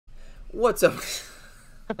What's up?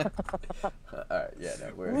 Alright, yeah,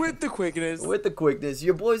 no, we're With the quickness. with the quickness.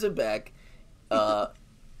 Your boys are back. Yeah.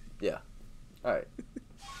 Alright.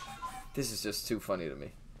 This is just too funny to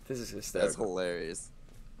me. This is That's hysterical. hilarious.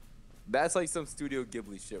 That's like some Studio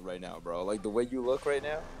Ghibli shit right now, bro. Like the way you look right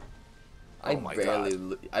now. I Oh my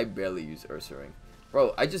God. I barely use Ursa Ring.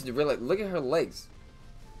 Bro, I just realized, look at her legs.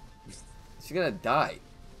 She's gonna die.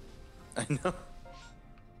 I know.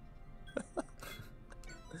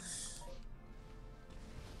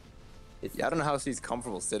 It's, Yeah, I don't know how she's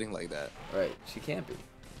comfortable sitting like that. Right, she can't be.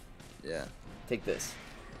 Yeah. Take this.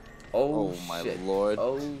 Oh, Oh my shit. lord.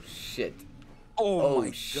 Oh shit. Oh, Oh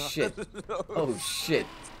my shit. God. Oh shit.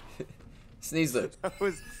 Sneasler. That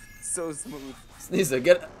was so smooth. Sneasler,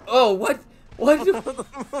 get. Oh, what? What?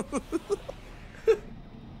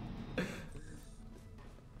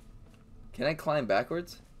 Can I climb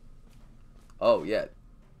backwards? Oh, yeah.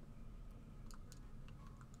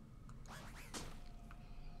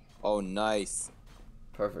 Oh, nice.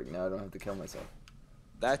 Perfect. Now I don't have to kill myself.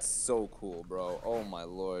 That's so cool, bro. Oh my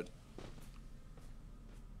lord.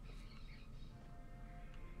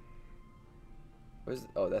 Where's?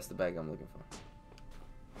 Oh, that's the bag I'm looking for.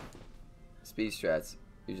 Speed strats.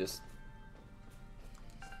 You just.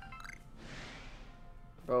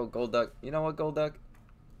 Bro, Gold Duck. You know what, Gold Duck?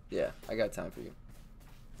 Yeah, I got time for you.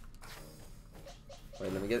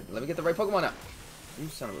 Wait, let me get the right Pokemon out. You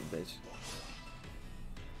son of a bitch.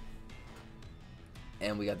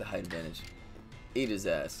 And we got the height advantage. Eat his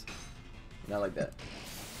ass. Not like that.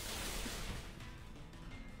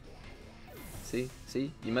 See?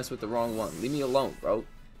 See? You mess with the wrong one. Leave me alone, bro.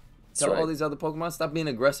 Tell all these other Pokemon, stop being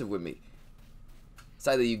aggressive with me. It's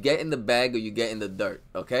either you get in the bag or you get in the dirt,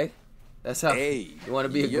 okay? That's how. Hey, you want to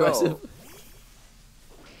be yo. aggressive?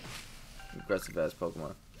 Aggressive ass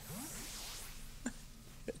Pokemon.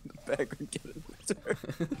 Back and get it.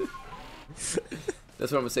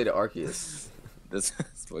 That's what I'm gonna say to Arceus. That's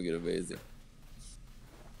fucking amazing.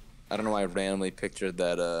 I don't know why I randomly pictured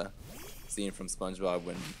that scene from SpongeBob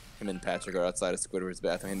when him and Patrick are outside of Squidward's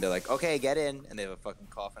bathroom and they're like, "Okay, get in," and they have a fucking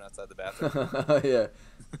coffin outside the bathroom. Yeah.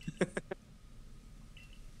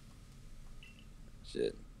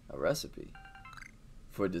 Shit. A recipe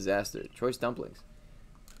for disaster. Choice dumplings.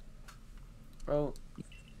 Bro,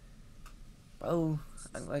 I don't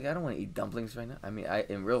want to eat dumplings right now. I mean,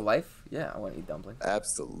 in real life, yeah, I want to eat dumplings.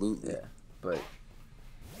 Absolutely. Yeah, but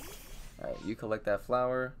all right, you collect that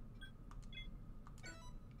flower.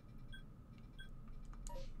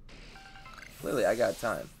 Clearly, I got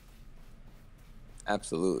time.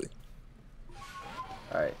 Absolutely.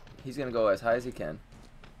 All right, he's gonna go as high as he can.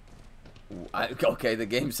 Okay, the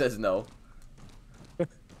game says no.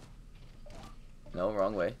 No,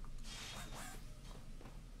 wrong way.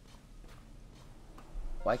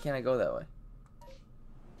 Why can't I go that way?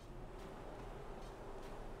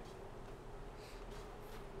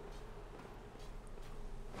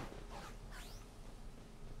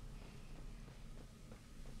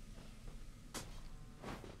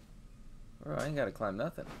 Bro, I ain't gotta climb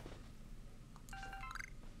nothing.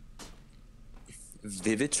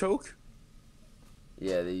 Vivid choke?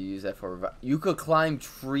 Yeah, they use that for you could climb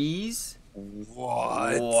trees?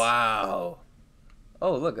 What? Wow.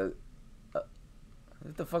 Oh, look.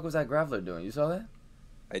 What the fuck was that Graveler doing? You saw that?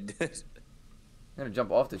 I did. I'm gonna jump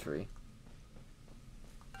off the tree.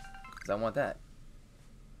 Cause I want that.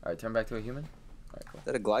 Alright, turn back to a human. Alright, cool. Is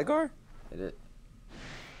that a Gligar? It is.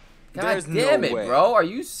 God There's damn no it, way. bro. Are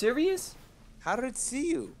you serious? How did it see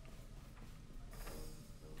you?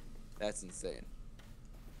 That's insane.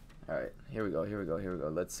 Alright, here we go.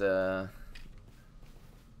 Let's,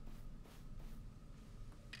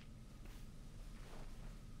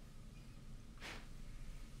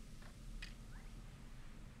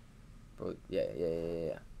 Bro,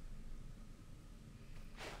 yeah.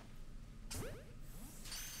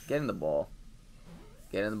 Get in the ball.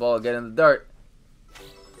 Get in the ball, get in the dirt.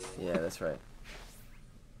 Yeah, that's right.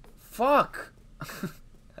 Fuck!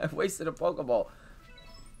 I wasted a Pokeball.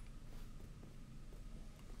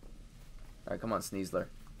 Alright, come on, Sneasler.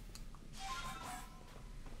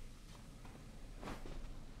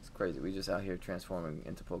 It's crazy. We just out here transforming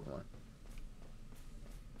into Pokemon.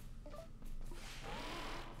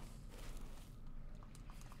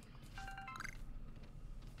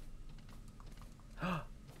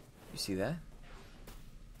 You see that?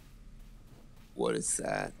 What is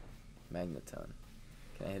that? Magneton.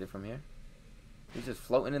 Can I hit it from here? He's just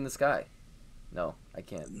floating in the sky. No, I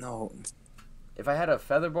can't. No. If I had a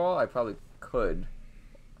feather ball, I probably could.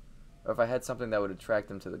 Or if I had something that would attract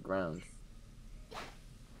him to the ground.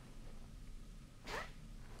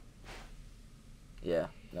 Yeah,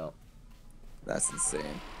 no. That's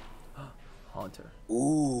insane. Haunter.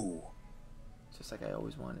 Ooh. Just like I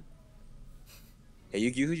always wanted. Yeah,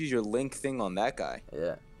 you could use your link thing on that guy.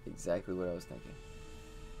 Yeah, exactly what I was thinking.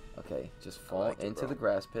 Okay, just fall like it, into bro. the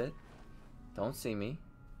grass pit. Don't see me.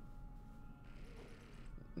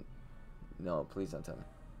 No, please don't tell me.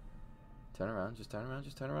 Turn around, just turn around,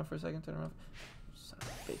 just turn around for a second, turn around. Son of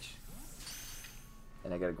a bitch.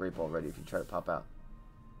 And I got a great ball ready if you try to pop out.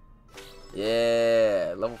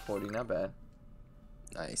 Yeah, level 40, not bad.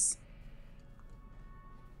 Nice.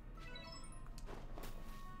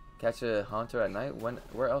 Catch a Haunter at night?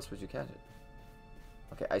 Where else would you catch it?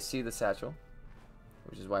 Okay, I see the satchel,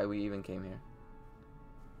 which is why we even came here.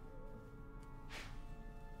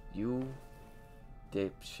 You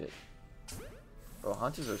dipshit. Bro,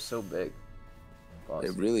 Haunters are so big. Boss.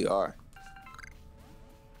 They really are.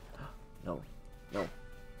 No. No.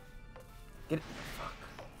 Get it. Fuck.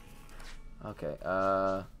 Okay,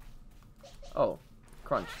 oh.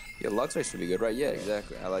 Crunch. Yeah, Luxray should be good, right? Yeah,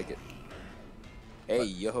 exactly. I like it. Hey,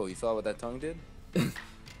 yo, you saw what that tongue did?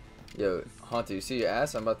 Yo, Haunter, you see your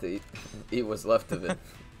ass? I'm about to eat what's left of it.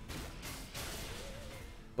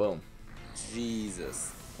 Boom.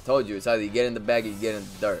 Jesus. I told you, it's either you get in the bag or you get in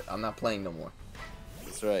the dirt. I'm not playing no more.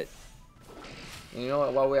 That's right. And you know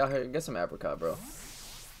what? While we out here, get some apricot, bro.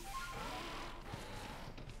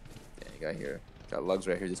 Yeah, you got here. Got Lugs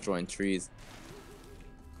right here destroying trees.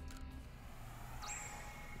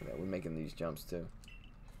 Yeah, we're making these jumps too.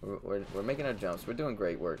 We're making our jumps. We're doing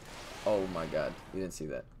great work. Oh my god, you didn't see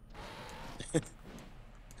that.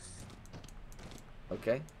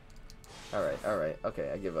 Okay. Alright, alright. Okay,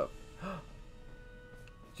 I give up.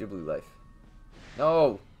 Ghibli life.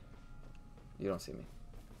 No! You don't see me.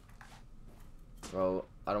 Bro,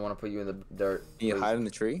 I don't want to put you in the dirt. Can you Please. hide in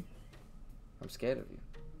the tree? I'm scared of you.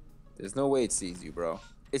 There's no way it sees you, bro.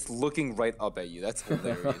 It's looking right up at you. That's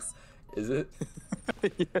hilarious. Is it?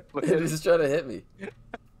 Yeah, look It's at it. just trying to hit me.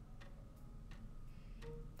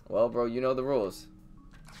 Well, bro, you know the rules.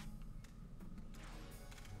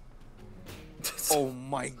 Oh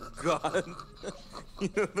my god. You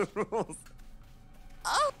know the rules.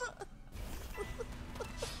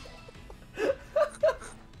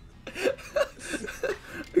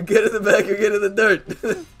 Get in the back or get in the dirt.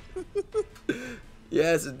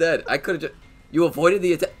 Yes, it's dead. I could have just... You avoided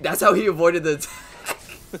the attack. That's how he avoided the attack.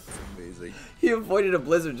 That's amazing. He avoided a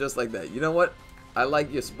blizzard just like that. You know what? I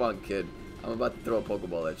like your spunk, kid. I'm about to throw a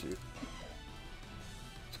Pokeball at you.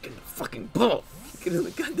 Just get in the fucking ball. Get in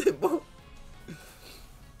the goddamn ball.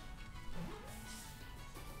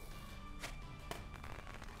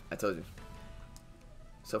 I told you.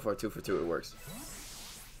 So far, 2 for 2. It works.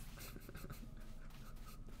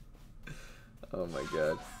 Oh my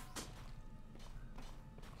god.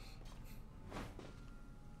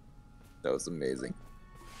 That was amazing.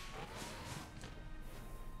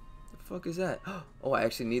 The fuck is that? Oh, I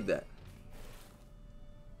actually need that.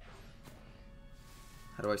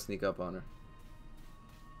 How do I sneak up on her?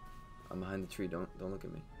 I'm behind the tree. Don't look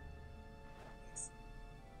at me.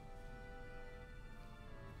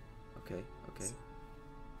 Okay, okay.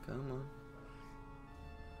 Come on.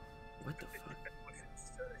 What the fuck?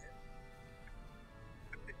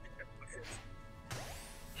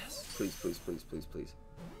 Yes. Please, please, please, please, please.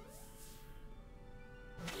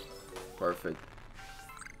 Perfect.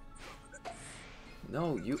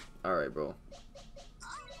 No, you... Alright, bro.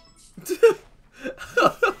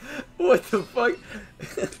 What the fuck?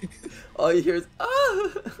 All you hear is... Ah!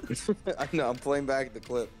 I know, I'm playing back the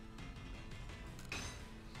clip.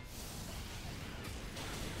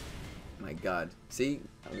 My god. See?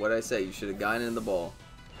 What I say? You should have gotten in the ball.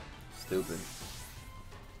 Stupid.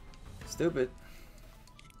 Stupid.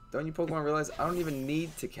 Don't you Pokemon realize I don't even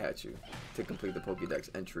need to catch you to complete the Pokédex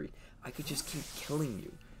entry? I could just keep killing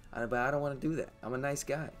you. But I don't want to do that. I'm a nice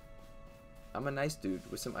guy. I'm a nice dude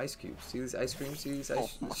with some ice cubes. See these ice creams? See these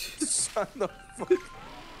ice... Shut the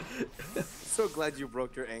fuck. So glad you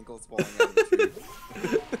broke your ankles falling out of the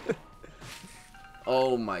tree.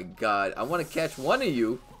 Oh my god. I want to catch one of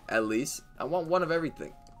you, at least. I want one of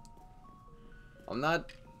everything. I'm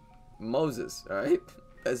not Moses, alright?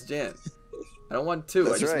 That's Jan. I don't want two.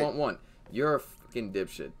 That's I just right. want one. You're a fucking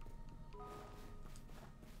dipshit.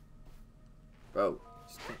 Bro,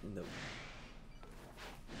 just get in the...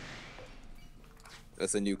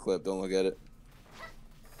 That's a new clip. Don't look at it.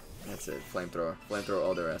 That's it. Flamethrower. Flamethrower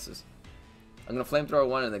all their asses. I'm gonna flamethrower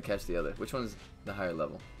one and then catch the other. Which one's the higher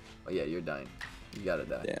level? Oh yeah, you're dying. You gotta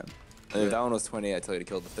die. Damn. And if that one was 20, I'd tell you to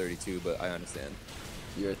kill the 32, but I understand.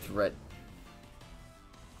 You're a threat.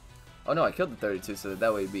 Oh no, I killed the 32, so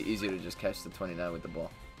that way it'd be easier to just catch the 29 with the ball.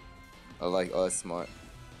 I like, oh, that's smart.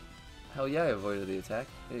 Hell yeah, I avoided the attack.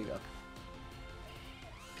 There you go.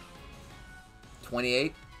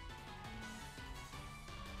 28.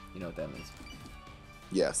 You know what that means.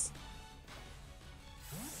 Yes.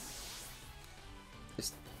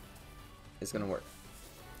 It's gonna work.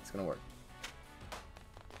 It's gonna work.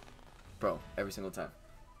 Bro, every single time.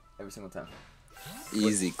 Every single time.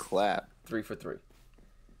 Easy clap. 3 for 3.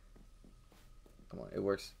 Come on, it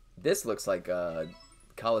works. This looks like a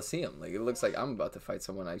Coliseum. Like, it looks like I'm about to fight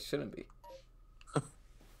someone I shouldn't be.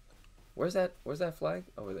 Where's that flag?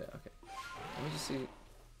 Over there. Okay. Let me just see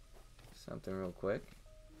something real quick.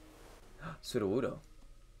 Sudowoodo.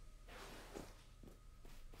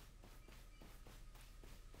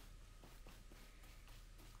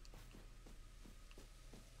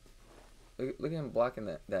 Look at him blocking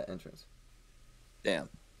that entrance. Damn.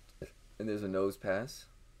 And there's a nose pass.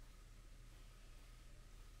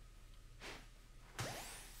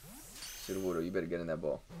 Sudowoodo, you better get in that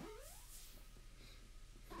ball.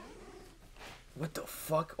 What the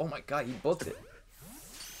fuck? Oh my god, he booked it.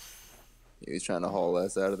 He's trying to haul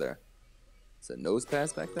us out of there. Is a nose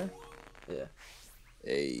pass back there? Yeah.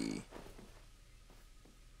 Hey.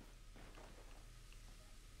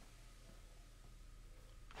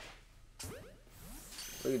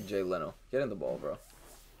 Look at Jay Leno. Get in the ball, bro.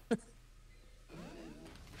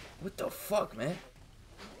 What the fuck, man?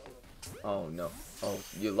 Oh, no. Oh,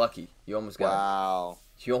 you're lucky. You almost got Wow.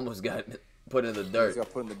 You almost got put in the dirt. You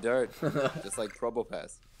got put in the dirt. Just like Probo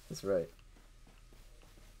Pass. That's right.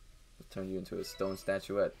 It'll turn you into a stone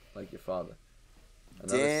statuette, like your father.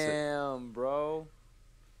 Damn, bro.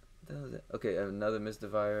 What the hell is that? Okay, another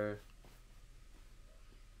Misdevier.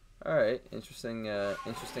 Alright, interesting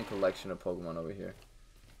collection of Pokemon over here.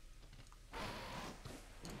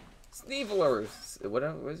 Sneevler! What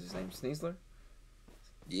is his name? Sneasler?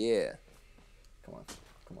 Yeah. Come on,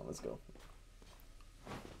 let's go.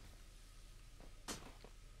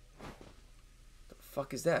 The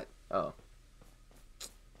fuck is that? Oh.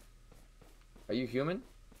 Are you human?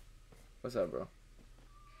 What's up, bro?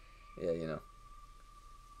 Yeah, you know.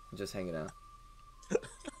 I'm just hanging out.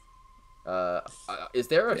 Is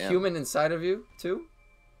there a human inside of you, too?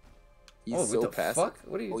 He's so what the passive. fuck?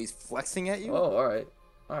 What are you? Oh, he's flexing at you? Oh, alright.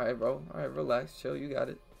 Alright, bro. Alright, relax. Chill. You got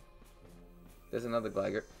it. There's another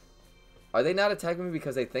Gligar. Are they not attacking me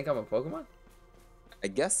because they think I'm a Pokemon? I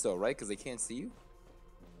guess so, right? Because they can't see you?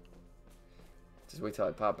 Just wait till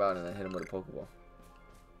I pop out and then hit him with a Pokeball.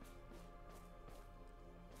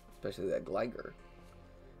 Especially that Gligar.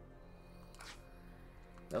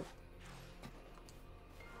 Nope.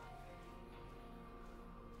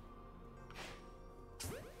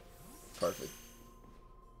 Perfect.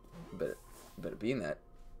 Better be in that.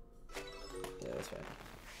 Yeah, that's right.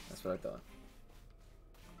 That's what I thought.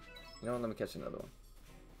 You know what? Let me catch another one.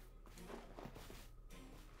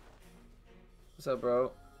 What's up,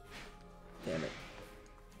 bro? Damn it.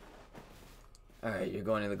 Alright, you're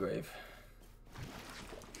going in the grave.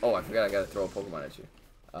 Oh, I forgot I gotta throw a Pokemon at you.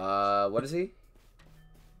 What is he?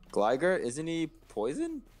 Gligar? Isn't he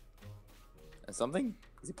poison? Something?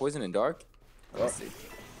 Is he poison and dark? Let's see.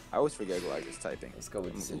 I always forget Gligar's typing. Let's go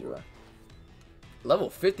with Decidueye. Level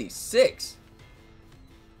 56!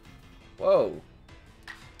 Whoa.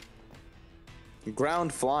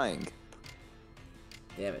 Ground flying.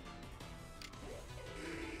 Damn it.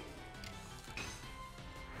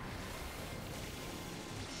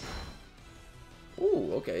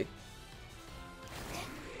 Ooh, okay.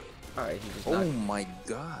 Alright, he just knocked. Oh my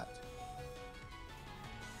god.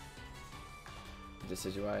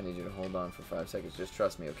 Decidueye, I need you to hold on for 5 seconds. Just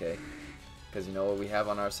trust me, okay? Because you know what we have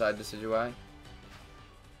on our side, Decidueye?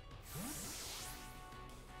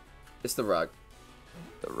 It's the rock.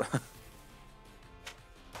 The rock.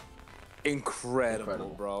 Incredible,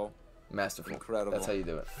 bro. Masterful. Incredible. That's how you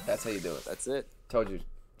do it. That's how you do it. That's it. Told you.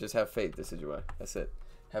 Just have faith, Decidueye. That's it.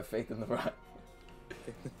 Have faith in the rock.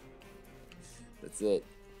 That's it.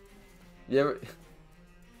 You ever...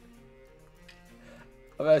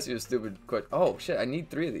 I'll ask you a stupid question. Oh, shit. I need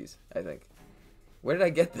 3 of these, I think. Where did I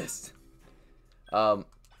get this? Cloud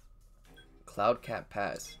Cap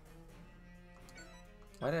Pass.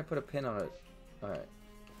 Why did I put a pin on it? Alright.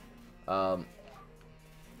 I'm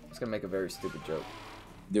just gonna make a very stupid joke.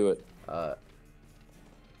 Do it.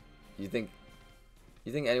 You think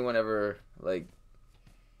anyone ever, like,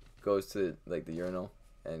 goes to, like, the urinal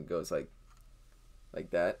and goes, like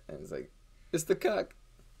that, and it's like, it's the cock.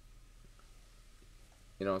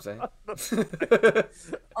 You know what I'm saying?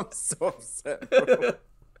 I'm so upset, bro.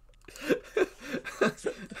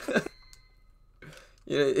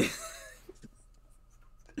 Yeah.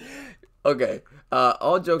 Okay.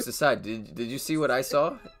 All jokes aside, did you see what I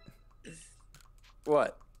saw?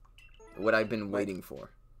 What? What I've been waiting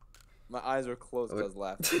for. My eyes were closed because I was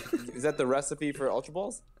laughing. Is that the recipe for Ultra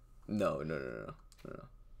Balls? No.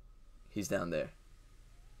 He's down there.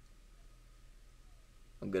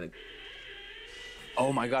 I'm gonna.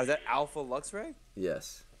 Oh my god, is that Alpha Luxray?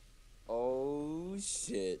 Yes. Oh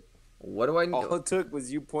shit. What do I need? All it took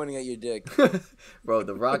was you pointing at your dick. Bro,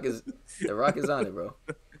 the rock is on it, bro.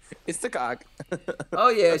 It's the cock. Oh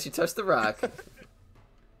yeah, she touched the rock.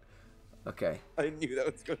 Okay. I knew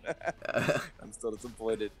that was gonna happen. I'm still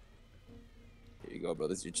disappointed. Here you go, bro.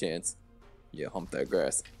 This is your chance. Yeah, hump that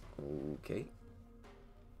grass. Okay.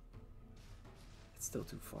 It's still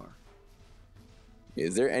too far.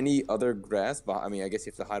 Is there any other grass? I mean, I guess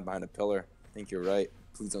you have to hide behind a pillar. I think you're right.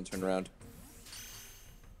 Please don't turn around.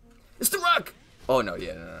 It's the rock. Oh no,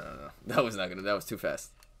 yeah, no. That was not gonna. That was too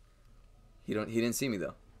fast. He didn't see me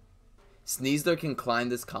though. Sneasler can climb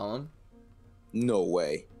this column. No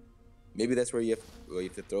way. Maybe that's where you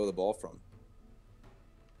have to throw the ball from.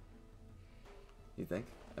 You think?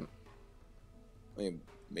 I mean,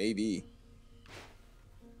 maybe.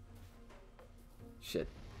 Shit.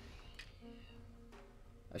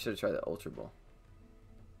 I should have tried the Ultra Ball.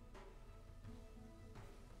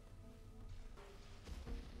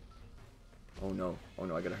 Oh no,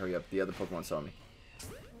 I gotta hurry up. The other Pokemon saw me.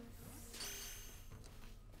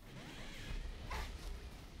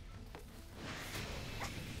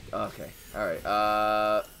 Okay,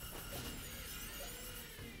 alright,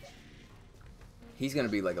 he's gonna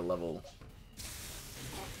be like a level...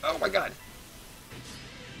 Oh my god!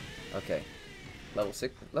 Okay. Level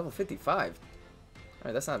 6, level 55.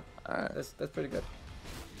 Alright, that's not... Alright, that's pretty good.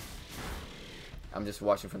 I'm just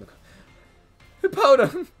watching from the...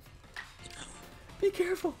 Hippowdon! Be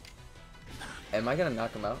careful! Am I gonna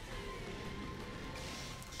knock him out?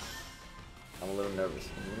 I'm a little nervous.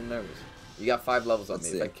 You got 5 levels on me.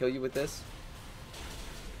 If I kill you with this...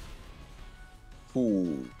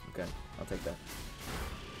 Ooh. Okay, I'll take that.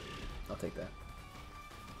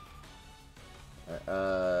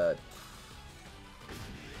 Alright,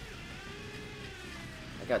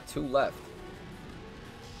 I got 2 left.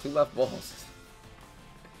 2 left balls.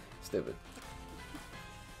 Stupid.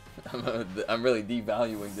 I'm really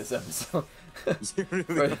devaluing this episode. You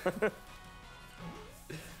really are.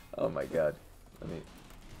 Oh my god.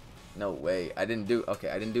 No way. I didn't do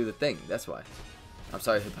the thing. That's why. I'm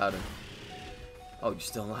sorry, Hippowdon. Oh, you're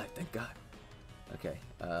still alive. Thank God. Okay.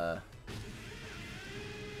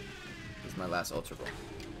 This is my last Ultra Ball.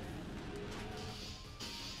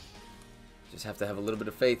 Just have to have a little bit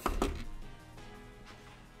of faith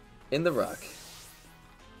in the rock.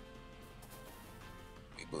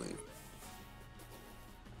 We believe.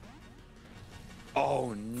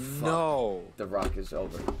 Oh no! The rock is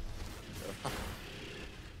over.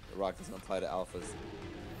 The rock doesn't apply to alphas.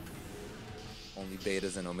 Only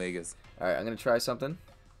betas and omegas. Alright, I'm gonna try something.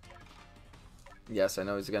 Yes, I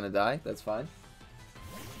know he's gonna die. That's fine.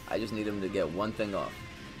 I just need him to get one thing off.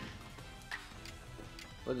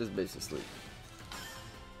 Put this bitch to sleep.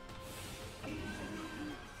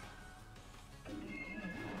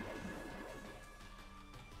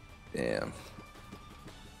 Damn.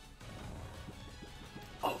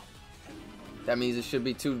 Oh. That means it should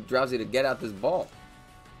be too drowsy to get out this ball.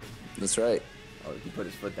 That's right. Oh, he put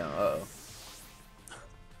his foot down. Uh-oh.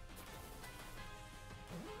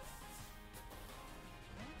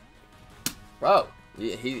 Bro,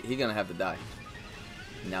 he gonna have to die.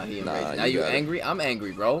 Now he enraged. Nah, now you got it. angry? I'm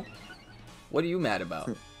angry, bro. What are you mad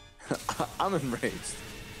about? I'm enraged.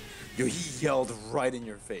 Yo, he yelled right in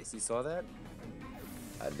your face. You saw that?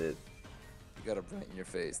 I did. You got it right in your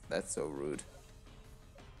face. That's so rude.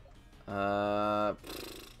 I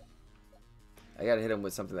gotta hit him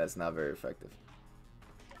with something that's not very effective.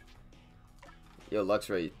 Yo,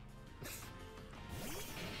 Luxray.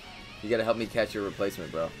 You gotta help me catch your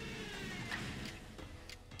replacement, bro.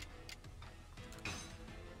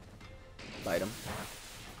 Bite him.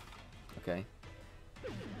 Okay.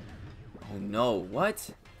 Oh no, what?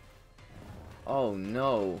 Oh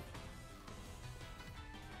no.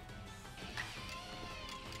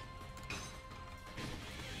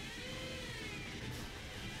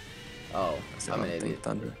 Oh, I'm an idiot.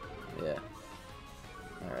 Thunder. Yeah.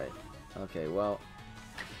 Alright. Okay, well.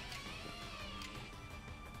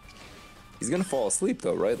 He's gonna fall asleep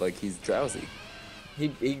though, right? Like he's drowsy. He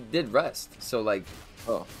did rest, so like,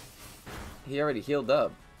 Oh. he already healed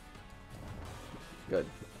up. Good.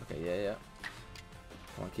 Okay, yeah.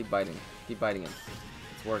 Come on, keep biting. Keep biting him.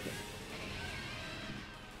 It's working.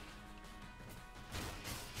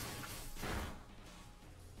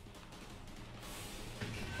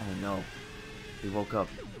 Oh no. He woke up.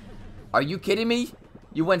 Are you kidding me?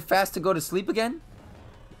 You went fast to go to sleep again?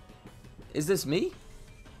 Is this me?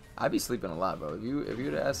 I'd be sleeping a lot, bro. If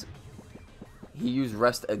you'd ask, he used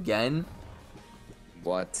rest again.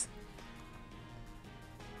 What?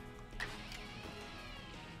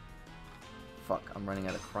 Fuck, I'm running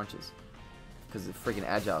out of crunches. Because of freaking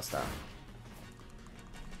agile style.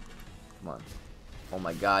 Come on. Oh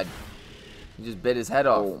my god. He just bit his head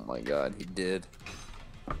off. Oh my god, he did.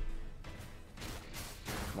 Come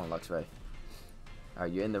on, Luxray.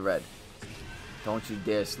 Alright, you're in the red. Don't you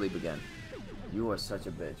dare sleep again. You are such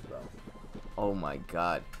a bitch, bro. Oh my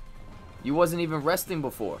god. You wasn't even resting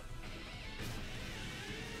before.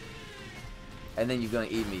 And then you're gonna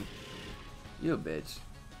eat me. You a bitch.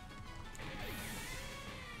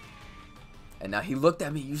 And now he looked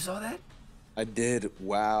at me. You saw that? I did.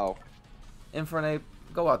 Wow. Infernape,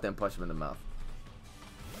 go out there and punch him in the mouth.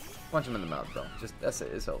 Punch him in the mouth, bro. Just, that's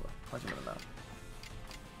it. It's over. Punch him in the mouth.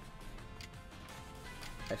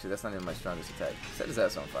 Actually, that's not even my strongest attack. Set his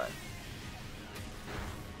ass on fire.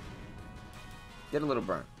 Get a little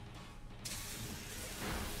burn.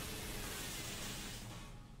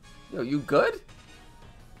 Yo, you good?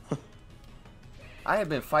 I have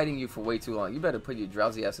been fighting you for way too long. You better put your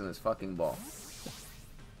drowsy ass in this fucking ball.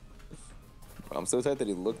 I'm so tight that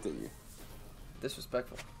he looked at you.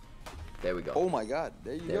 Disrespectful. There we go. Oh my god.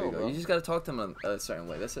 There you There go, we go. bro. You just gotta talk to him a certain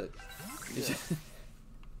way. That's it. Yeah.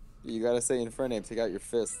 You gotta say Infernape, take out your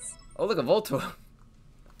fists. Oh, look, a Voltorb.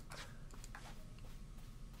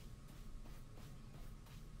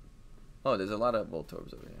 Oh, there's a lot of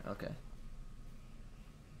Voltorbs over here. Okay.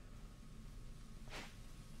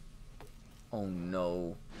 Oh,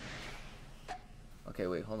 no. Okay,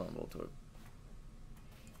 wait. Hold on, Voltorb.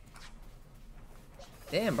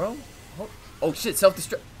 Damn, bro. Oh, shit.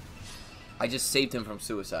 Self-destruct. I just saved him from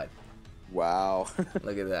suicide. Wow.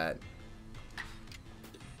 Look at that.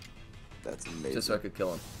 That's amazing. Just so I could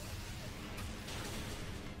kill him.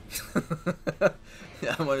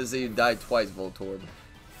 I want to see you die twice, Voltorb.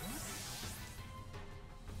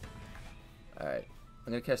 Alright.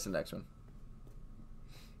 I'm going to catch the next one.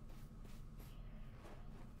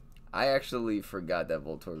 I actually forgot that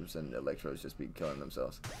Voltorbs and Electros just be killing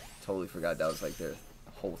themselves. Totally forgot that was like their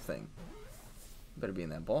whole thing. You better be in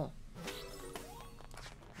that ball.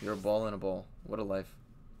 You're a ball in a ball. What a life.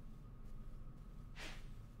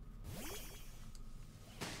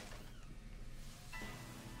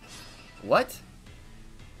 What?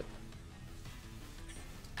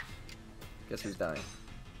 Guess who's dying?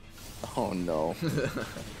 Oh no.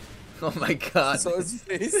 Oh my god. I saw his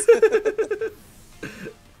face.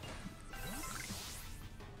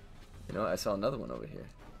 You know, I saw another one over here.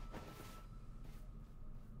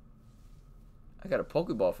 I got a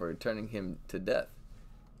Pokeball for turning him to death.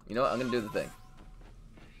 You know what? I'm gonna do the thing.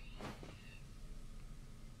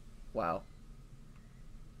 Wow.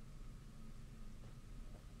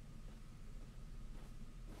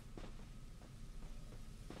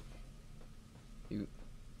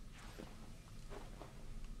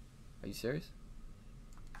 Are you serious?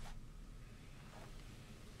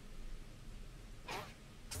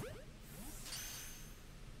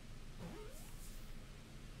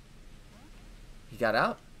 He got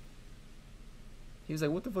out? He was like,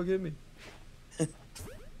 what the fuck hit me?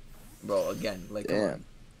 Bro, again, like, come Damn. on.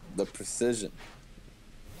 The precision.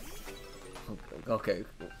 Okay.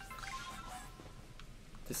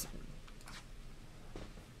 This.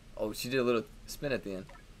 Oh, she did a little spin at the end.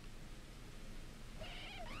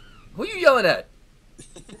 Who you yelling at?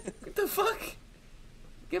 What the fuck?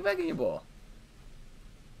 Get back in your ball.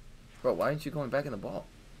 Bro, why aren't you going back in the ball?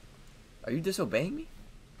 Are you disobeying me?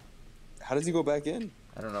 How does he go back in?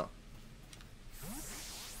 I don't know.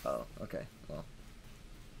 Oh, okay. Well.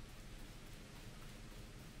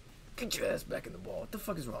 Get your ass back in the ball. What the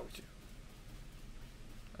fuck is wrong with you?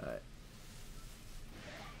 Alright.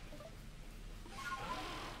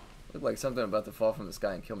 Look like something about to fall from the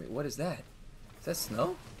sky and kill me. What is that? Is that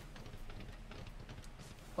snow?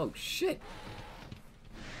 Oh, shit.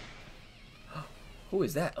 Who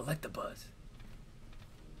is that? Electabuzz.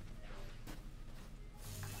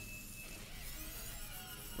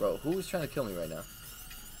 Bro, who is trying to kill me right now?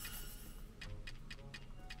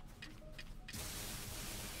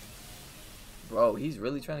 Bro, he's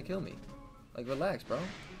really trying to kill me. Like, relax, bro.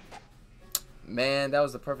 Man, that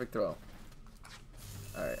was the perfect throw.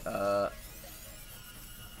 Alright, oh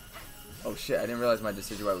shit, I didn't realize my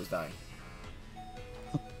Decidueye was dying.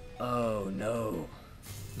 Oh, no.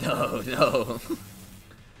 No, no.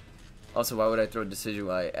 Also, why would I throw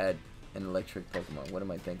Decidueye at an electric Pokemon? What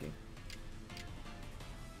am I thinking?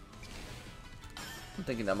 I'm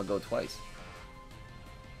thinking I'm gonna go twice.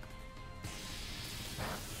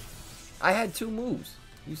 I had 2 moves.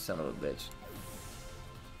 You son of a bitch.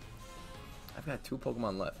 I've got 2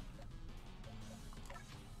 Pokemon left.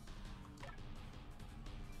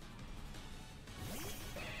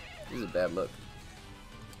 This is a bad look.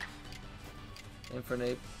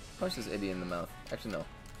 Infernape. Punch this idiot in the mouth. Actually, no.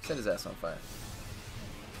 Set his ass on fire.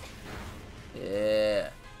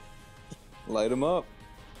 Yeah. Light him up.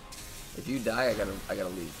 If you die, I gotta leave.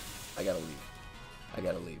 I gotta leave. I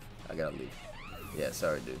gotta leave. I gotta leave. Yeah,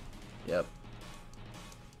 sorry, dude. Yep.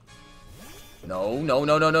 No, no,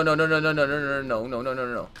 no, no, no, no, no, no, no, no, no, no, no, no, no,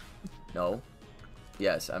 no, no. No.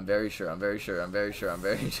 Yes, I'm very sure. I'm very sure. I'm very sure. I'm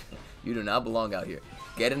very sure. You do not belong out here.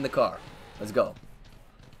 Get in the car. Let's go.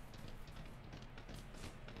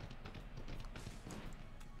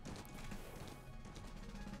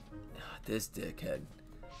 This dickhead.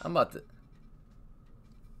 I'm about to...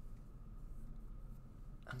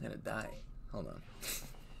 I'm gonna die. Hold on.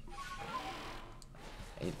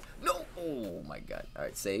 No! Oh my god.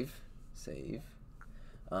 Alright, save. Save.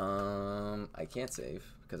 I can't save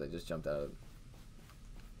because I just jumped out of...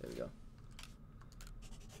 There we go.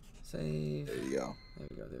 Save. There you go. There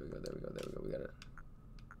we go, there we go, there we go, there we go. We got it.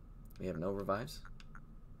 We have no revives?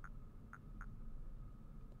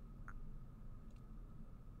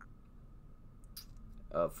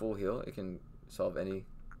 Full heal. It can solve any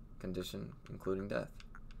condition, including death.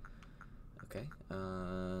 Okay.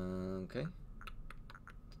 Okay.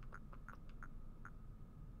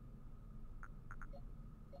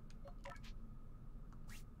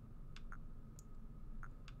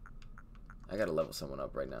 I gotta level someone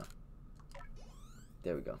up right now.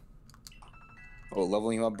 There we go. Oh,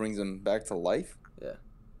 leveling him up brings him back to life? Yeah.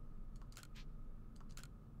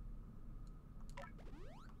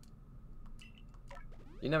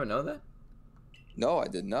 You never know that? No, I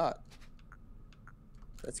did not.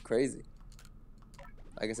 That's crazy.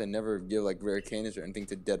 I guess I never give like rare candies or anything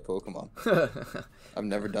to dead Pokemon. I've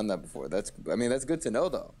never done that before. I mean, that's good to know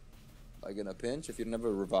though. Like in a pinch, if you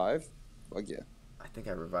never revive, fuck yeah. I think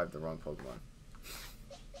I revived the wrong Pokemon.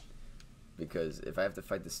 Because if I have to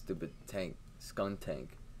fight this stupid tank, Skuntank.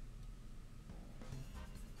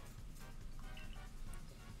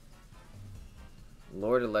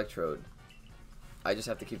 Lord Electrode. I just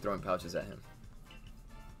have to keep throwing pouches at him.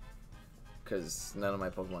 Because none of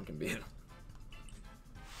my Pokemon can beat him.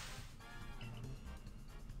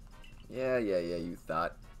 Yeah, you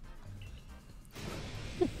thought.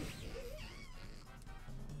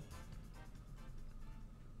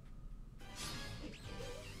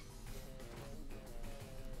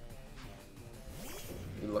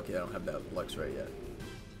 You're lucky I don't have that Lux right yet.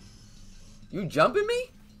 You jumping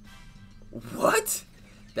me? What?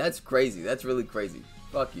 That's crazy. That's really crazy.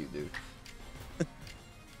 Fuck you, dude.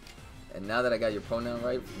 And now that I got your pronoun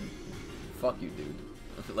right, fuck you, dude.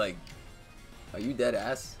 Like, are you dead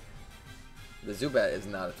ass? The Zubat is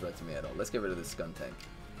not a threat to me at all. Let's get rid of this Skuntank.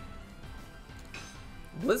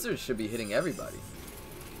 Blizzard should be hitting everybody.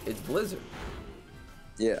 It's Blizzard.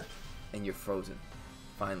 Yeah. And you're frozen.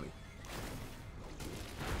 Finally.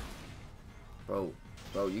 Bro,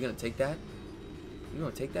 you gonna take that? You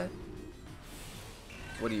gonna take that?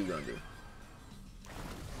 What are you gonna do?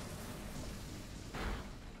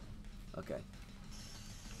 Okay.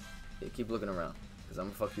 Yeah, keep looking around, because I'm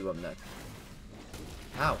gonna fuck you up next.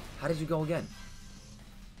 How? How did you go again?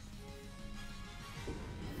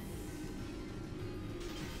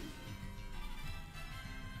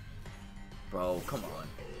 Bro, come on.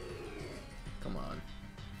 Come on.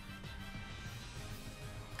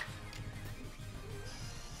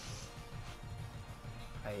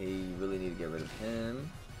 I really need to get rid of him.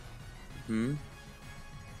 Hmm?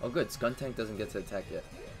 Oh good, Skuntank doesn't get to attack yet.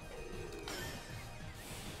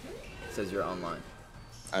 It says you're online.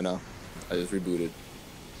 I know. I just rebooted.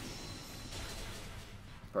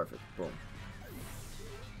 Perfect. Boom.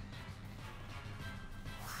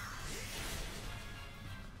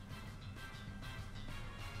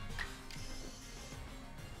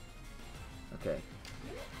 Okay.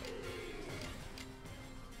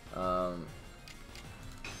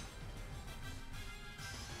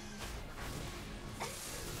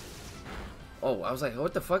 Oh, I was like,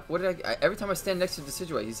 what the fuck? What did I every time I stand next to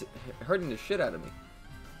Decidueye, he's hurting the shit out of me.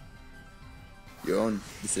 Your own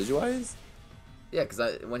Decidueyes? Yeah,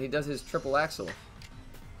 because when he does his triple axle,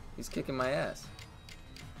 he's kicking my ass.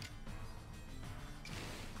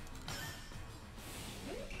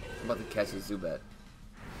 I'm about to catch a Zubat.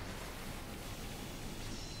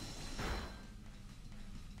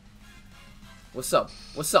 What's up?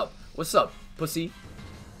 What's up? What's up, pussy?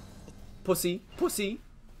 Pussy? Pussy?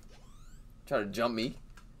 Try to jump me?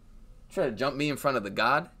 Try to jump me in front of the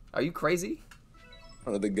god? Are you crazy? In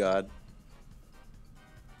front of the god.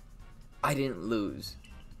 I didn't lose.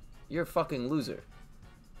 You're a fucking loser.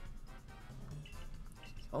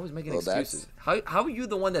 Always making Well, excuses. How are you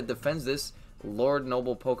the one that defends this Lord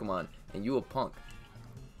Noble Pokemon and you a punk?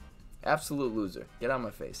 Absolute loser. Get out of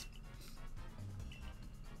my face.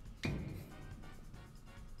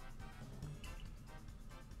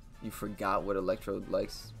 You forgot what Electrode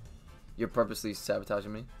likes? You're purposely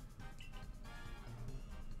sabotaging me?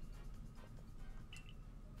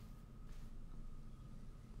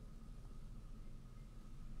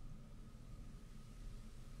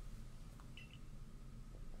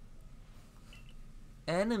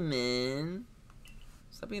 Enemin.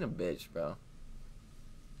 Stop being a bitch, bro.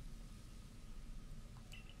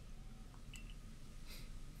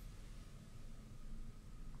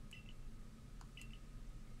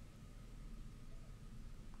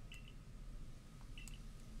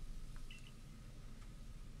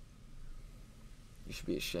 You should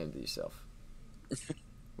be ashamed of yourself.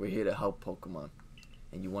 We're here to help Pokemon.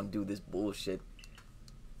 And you want to do this bullshit?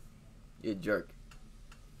 You're a jerk.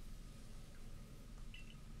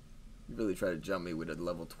 You really try to jump me with a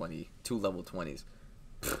level 20, 2 level 20s.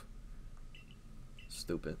 Pfft.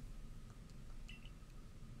 Stupid.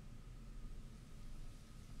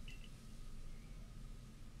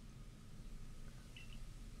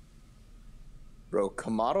 Bro,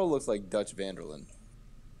 Kamado looks like Dutch Vanderlyn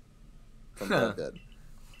from Red Dead.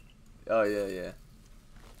 Oh, yeah, yeah.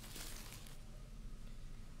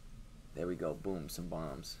 There we go. Boom, some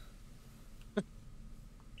bombs.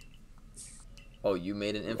 Oh, you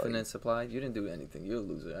made an infinite supply? You didn't do anything. You're a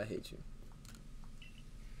loser. I hate you.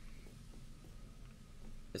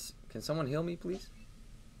 Can someone heal me, please?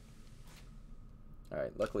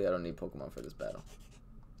 Alright, luckily I don't need Pokemon for this battle.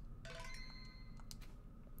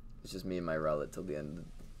 It's just me and my Rowlet till the end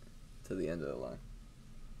of the line.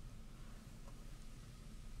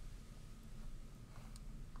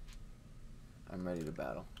 I'm ready to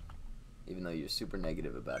battle. Even though you're super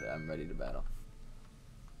negative about it, I'm ready to battle.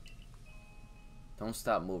 Don't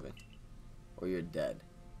stop moving, or you're dead.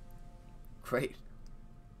 Great.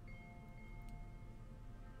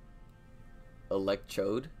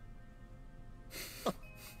 Electrode.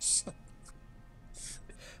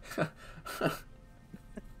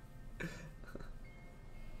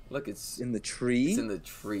 Look, it's in the tree? It's in the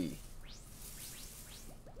tree.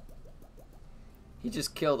 He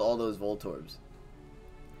just killed all those Voltorbs.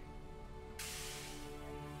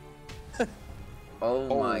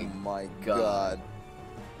 Oh my god.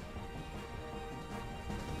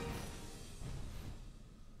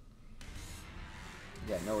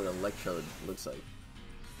 Yeah, I know what Electrode looks like.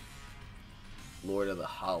 Lord of the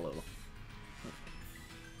Hollow.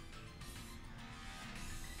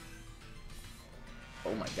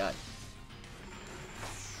 Oh my god.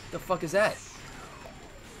 The fuck is that?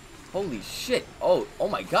 Holy shit. Oh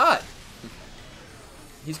my god.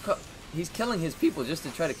 He's killing his people just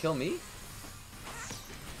to try to kill me?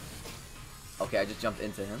 Okay, I just jumped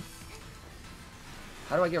into him.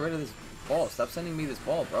 How do I get rid of this ball? Stop sending me this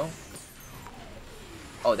ball, bro.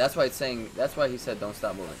 Oh, that's why it's saying, that's why he said don't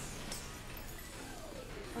stop moving.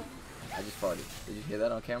 I just farted. Did you hear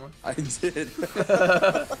that on camera? I did.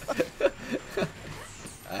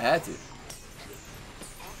 I had to.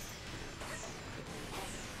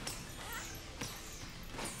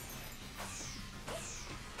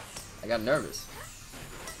 I got nervous.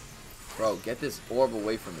 Bro, get this orb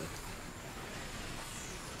away from me.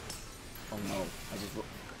 Oh no, I just...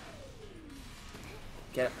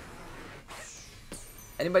 Get it.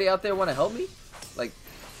 Anybody out there want to help me? Like...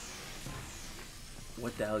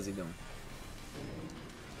 What the hell is he doing?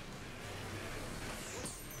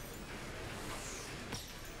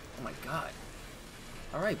 Oh my god.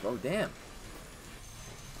 Alright, bro, damn.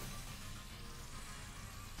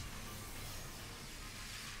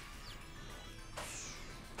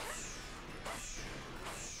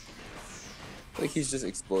 Like he's just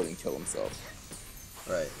exploding, kill himself.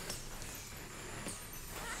 Right.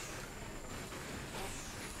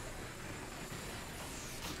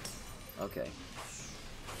 Okay.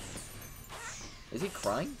 Is he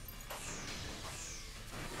crying?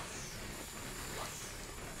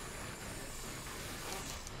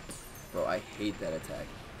 Bro, I hate that attack.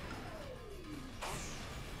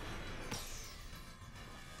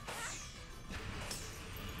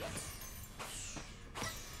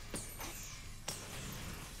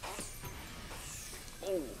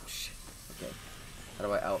 Oh, shit. Okay. How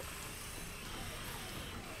do I out?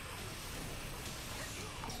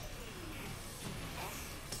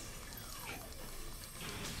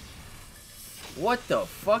 What the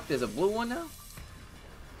fuck? There's a blue one now?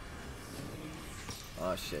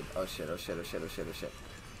 Oh shit, oh shit, oh shit, oh shit, oh shit, oh shit.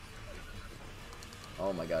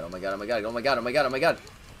 Oh my god, oh my god, oh my god, oh my god, oh my god, oh my god.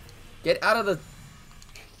 Get out of the...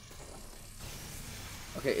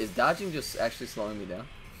 Okay, is dodging just actually slowing me down?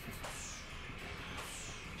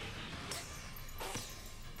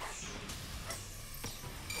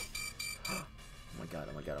 Oh my god,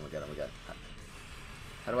 oh my god, oh my god, oh my god.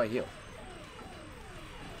 How do I heal?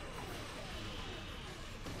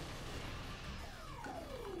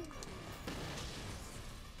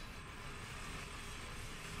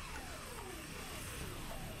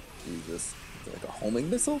 Jesus. Is it like a homing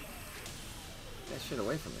missile? Get that shit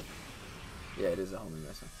away from me. Yeah, it is a homing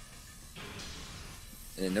missile.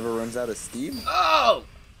 And it never runs out of steam? Oh!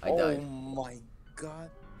 I died. Oh my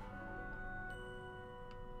god.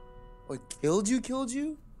 What, killed you? Killed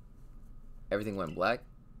you? Everything went black.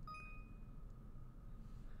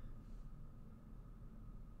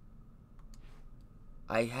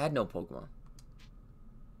 I had no Pokemon.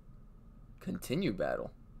 Continue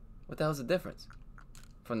battle. What the hell's the difference?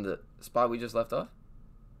 From the spot we just left off?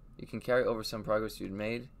 You can carry over some progress you'd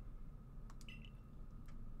made.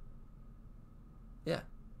 Yeah.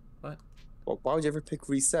 What? Well, why would you ever pick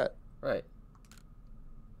reset? Right.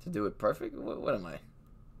 To do it perfect? What am I?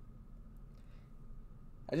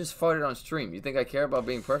 I just farted on stream. You think I care about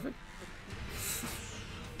being perfect?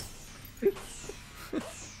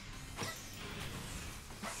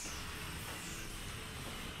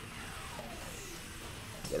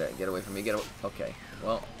 Get away from me. Get away. Okay.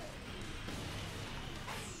 Well.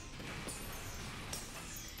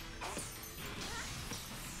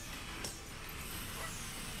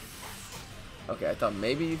 Okay, I thought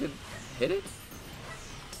maybe you could hit it?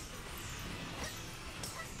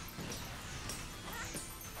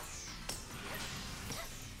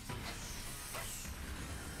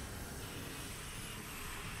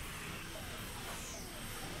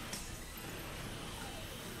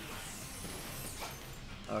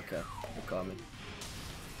 Okay, you caught me.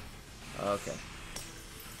 Okay.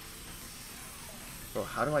 Bro,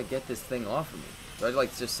 how do I get this thing off of me? Do I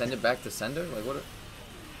like just send it back to sender? Like what?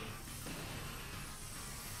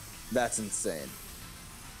 That's insane.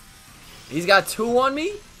 He's got 2 on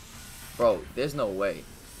me? Bro, there's no way.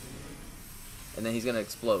 And then he's gonna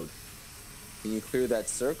explode. Can you clear that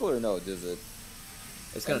circle or no? Does it?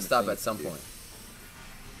 It's gonna stop at some point.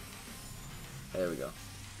 There we go.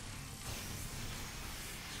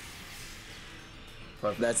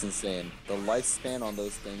 Perfect. That's insane. The lifespan on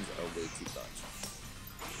those things are way too much.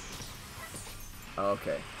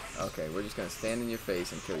 Okay. Okay, we're just gonna stand in your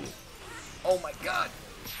face and kill you. Oh my god!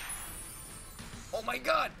 Oh my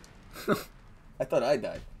god! I thought I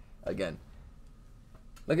died. Again.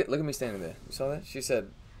 Look at me standing there. You saw that? She said...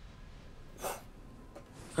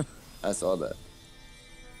 I saw that.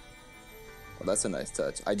 Well, that's a nice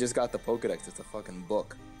touch. I just got the Pokedex. It's a fucking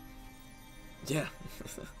book. Yeah.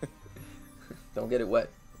 Don't get it wet.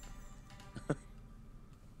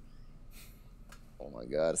 Oh my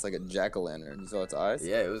god, it's like a jack-o'-lantern. You saw its eyes?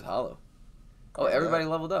 Yeah, it was hollow. Oh, everybody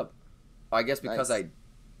leveled up. Oh, I guess because nice.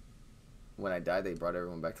 when I died, they brought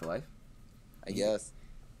everyone back to life. I guess.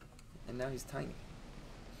 And now he's tiny.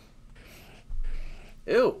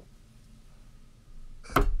 Ew.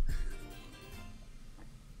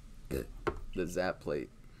 The zap plate.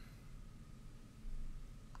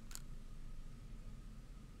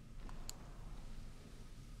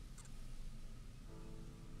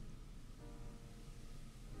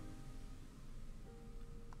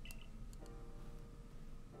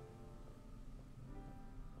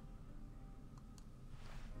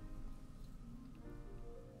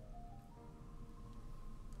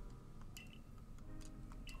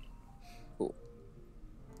 Cool.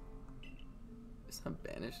 It's not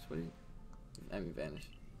banished. What do you? I mean, vanished.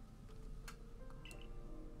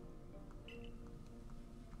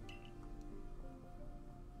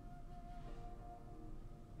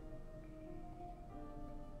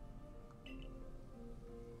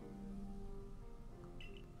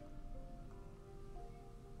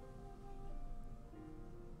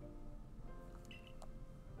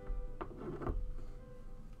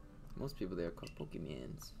 Most people there are called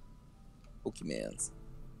Pokemans. Pokemans.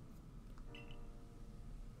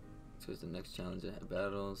 So it's the next challenge at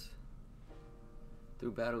battles.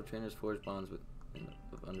 Through battle, trainers forge bonds of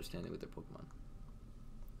understanding with their Pokemon.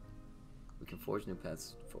 We can forge new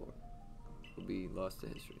paths forward. Will be lost to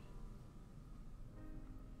history.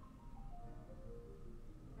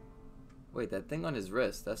 Wait, that thing on his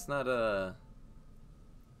wrist, that's not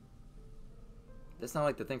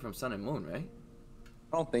like the thing from Sun and Moon, right?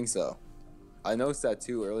 I don't think so. I noticed that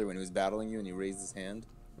too earlier when he was battling you and he raised his hand.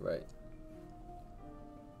 Right.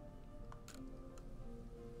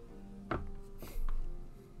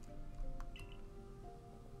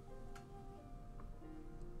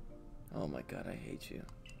 Oh my god, I hate you.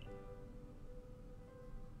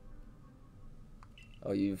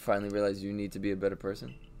 Oh, you finally realized you need to be a better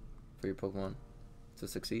person for your Pokemon to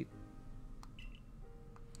succeed?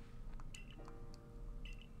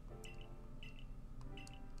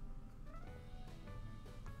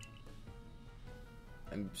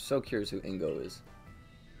 I'm so curious who Ingo is.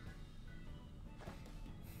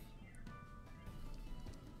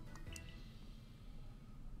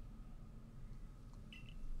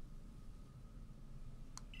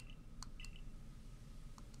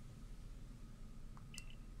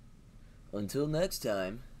 Until next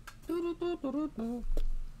time.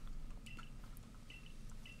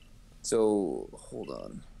 So, hold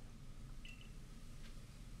on.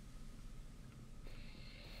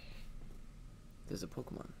 There's a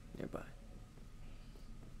Pokemon nearby.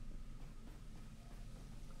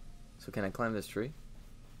 So can I climb this tree?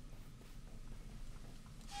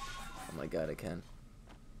 Oh my god, I can.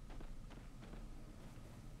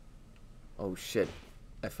 Oh shit.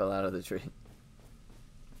 I fell out of the tree.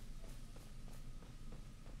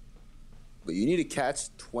 But you need to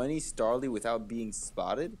catch 20 Starly without being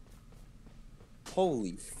spotted?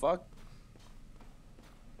 Holy fuck.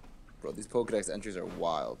 Bro, these Pokedex entries are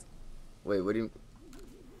wild. Wait, what do you...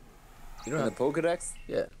 You don't In have... the Pokedex?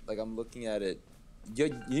 Yeah. Like, I'm looking at it. You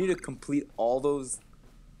need to complete all those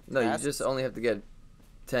No, tasks? you just only have to get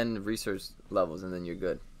 10 research levels and then you're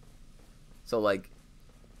good. So, like,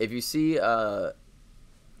 if you see the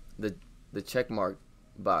check mark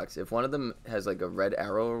box, if one of them has, like, a red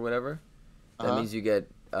arrow or whatever, that means you get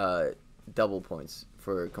double points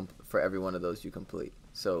for every one of those you complete.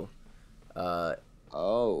 So,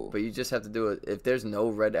 Oh. but you just have to do it. If there's no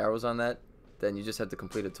red arrows on that, then you just have to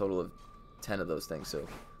complete a total of 10 of those things. So,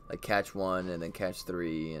 like, catch 1 and then catch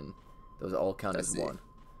 3, and those all count as 1.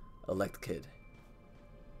 Elect Kid.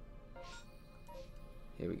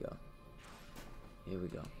 Here we go. Here we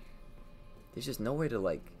go. There's just no way to,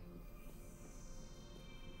 like...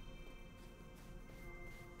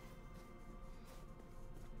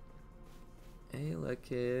 Hey, Elect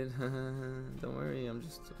Kid. Don't worry, I'm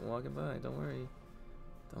just walking by. Don't worry.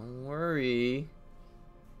 Don't worry.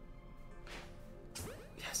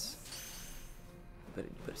 Yes. You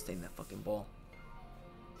better stay in that fucking ball.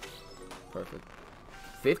 Perfect.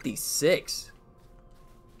 56.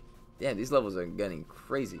 Damn, these levels are getting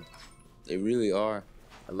crazy. They really are.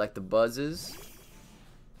 I like the buzzes.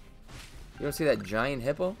 You don't see that giant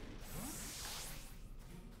hippo?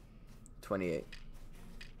 28.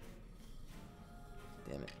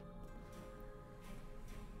 Damn it.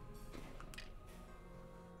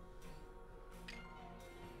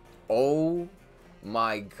 Oh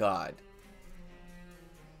my god.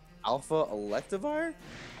 Alpha Electivire?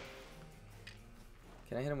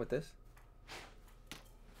 Can I hit him with this?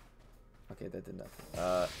 Okay, that did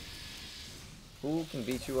nothing. Who can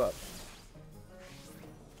beat you up?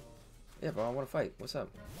 Yeah, bro, I want to fight. What's up?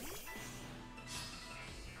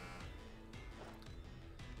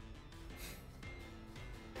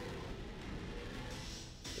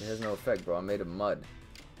 It has no effect, bro. I made of mud.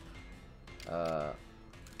 Crunch.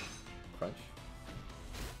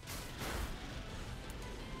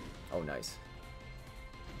 Oh, nice.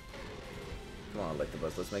 Come on,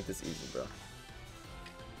 Electabuzz. Let's make this easy, bro.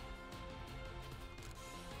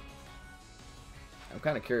 I'm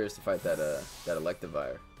kind of curious to fight that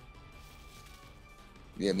Electivire.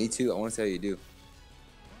 Yeah, me too. I want to see how you do.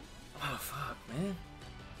 Oh, fuck, man.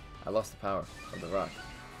 I lost the power of the rock.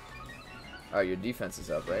 Alright, your defense is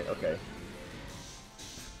up, right? Okay.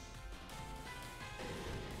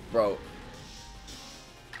 Bro.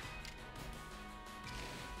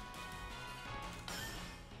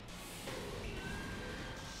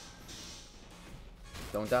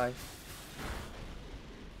 Don't die.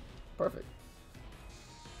 Perfect.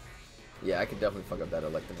 Yeah, I could definitely fuck up that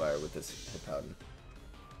Electivire with this Hippowdon.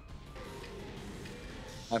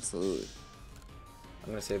 Absolutely. I'm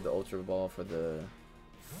gonna save the Ultra Ball for the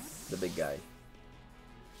big guy.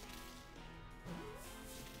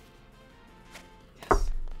 Yes.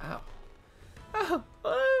 Ow. Ow.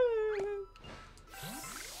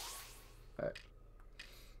 Alright.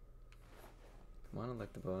 Come on,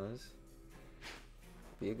 Electabuzz.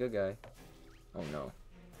 Be a good guy. Oh no.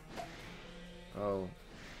 Oh.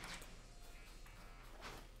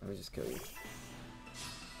 Let me just kill you.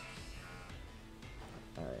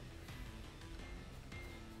 Alright.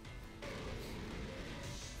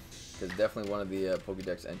 Because definitely one of the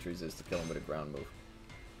Pokédex entries is to kill him with a ground move.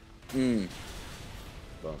 Hmm.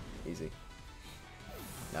 Boom. Easy.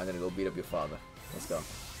 Now I'm gonna go beat up your father. Let's go.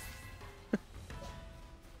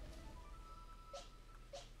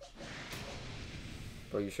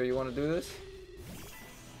 Bro, you sure you want to do this?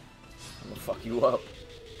 I'm gonna fuck you up.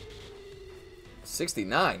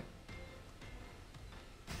 69.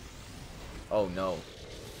 Oh no.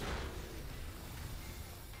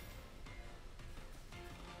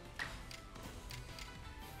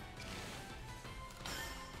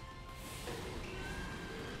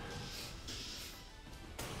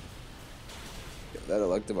 That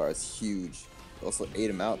Electivire is huge. Also ate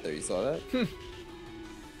him out there. You saw that?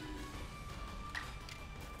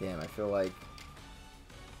 Damn, I feel like...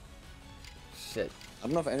 Shit. I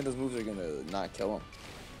don't know if any of those moves are gonna not kill him.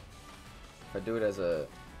 If I do it as a...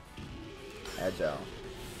 Agile.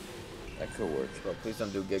 That could work. Bro, please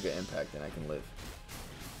don't do Giga Impact and I can live.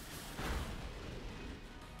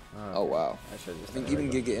 Oh, wow. I think even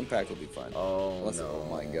Giga Impact will be fine. Oh, unless, no.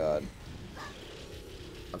 Oh, my God.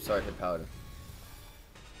 I'm sorry, Hippowdon.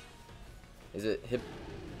 Is it Hip...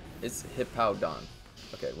 It's Hippowdon.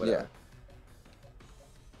 Okay, whatever. Yeah.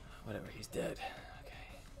 Whatever, he's dead.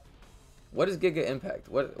 Okay. What is Giga Impact?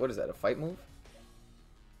 What is that, a fight move?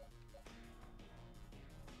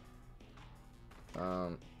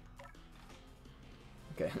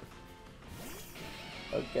 Okay.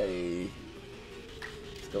 Okay.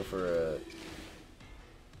 Let's go for a...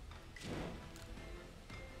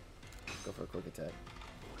 Go for a quick attack.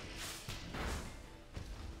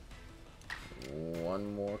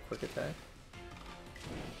 One more quick attack.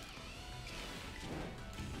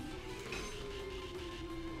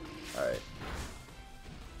 Alright.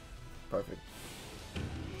 Perfect.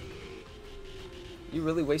 You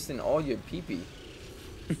really wasting all your PP.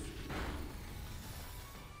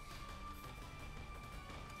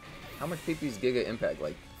 How much PP is Giga Impact?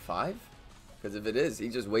 Like 5? Because if it is, he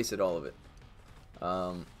just wasted all of it.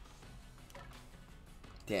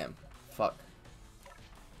 Damn. Fuck.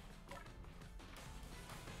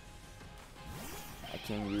 I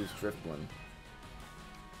can't use Drifblim.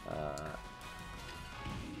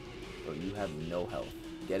 Bro, you have no health.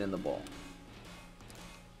 Get in the ball.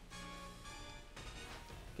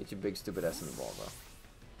 Get your big stupid ass in the ball, bro.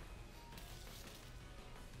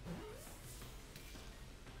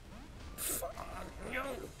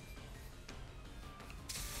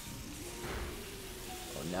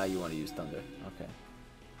 Oh, now you want to use Thunder. Okay.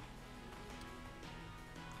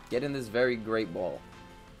 Get in this very great ball.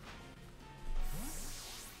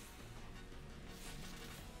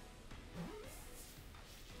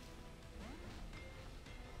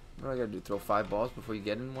 What do I gotta do? Throw 5 balls before you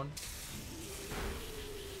get in one?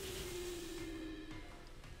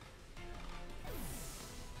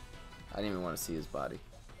 I didn't even want to see his body.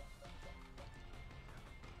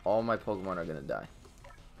 All my Pokemon are gonna die.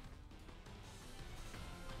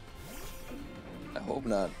 I hope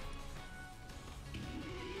not.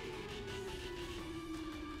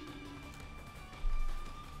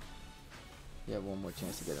 You have one more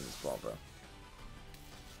chance to get in this ball, bro.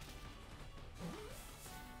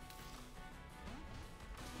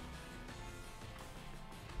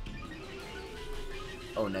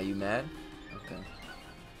 Oh, now you mad? Okay.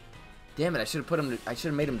 Damn it! I should have put him. I should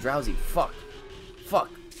have made him drowsy. Fuck. Fuck.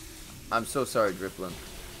 I'm so sorry, Drifblim.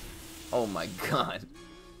 Oh my God.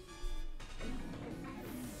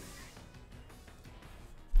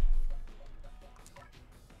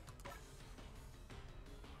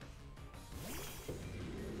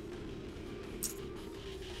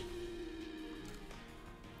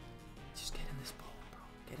 Just get in this ball, bro.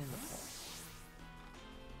 Get in the ball.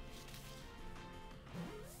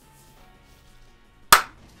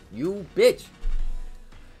 You bitch!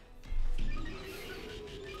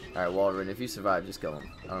 Alright, Walrein, if you survive, just kill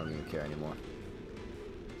him. I don't even care anymore.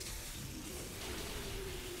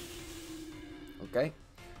 Okay?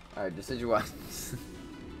 Alright, Decidueye.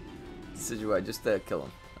 Decidueye, just kill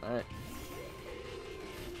him. Alright.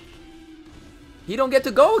 He don't get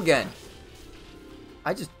to go again!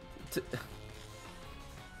 I just...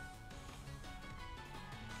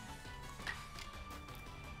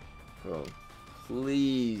 Bro.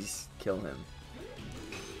 Please kill him.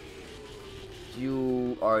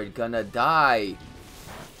 You are gonna die.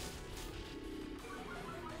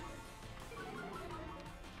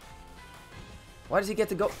 Why does he get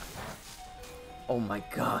to go? Oh my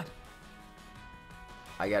God.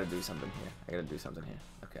 I gotta do something here. I gotta do something here.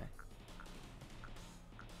 Okay.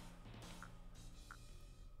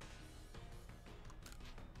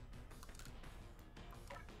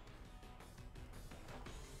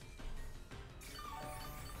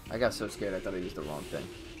 I got so scared I thought I used the wrong thing.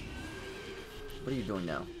 What are you doing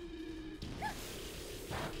now? Oh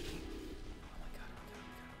my God.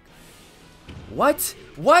 What?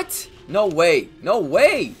 What? No way. No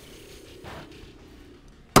way.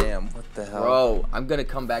 Damn, what the hell? Bro, I'm gonna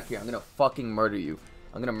come back here. I'm gonna fucking murder you.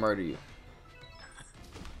 I'm gonna murder you.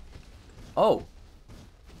 Oh.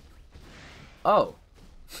 Oh.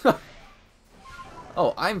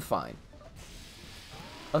 Oh, I'm fine.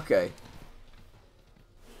 Okay.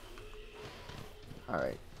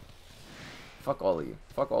 Alright. Fuck all of you.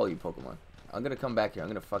 Fuck all you Pokemon. I'm gonna come back here. I'm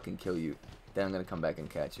gonna fucking kill you. Then I'm gonna come back and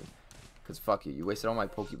catch you. Because fuck you. You wasted all my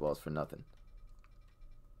Pokeballs for nothing.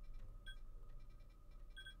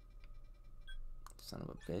 Son of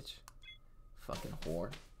a bitch. Fucking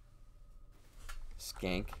whore.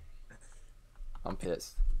 Skank. I'm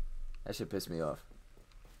pissed. That shit pissed me off.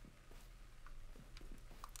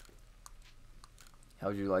 How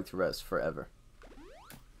would you like to rest forever?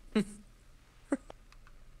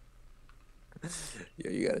 Yo,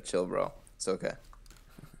 you gotta chill, bro. It's okay.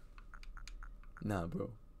 Nah, bro.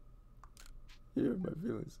 You hurt my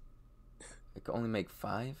feelings. I can only make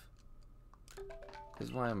 5? This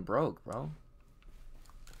is why I'm broke, bro.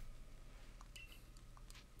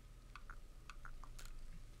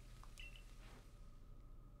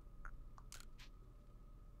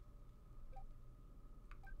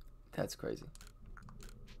 That's crazy.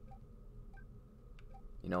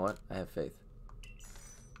 You know what? I have faith.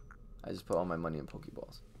 I just put all my money in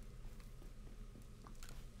Pokeballs.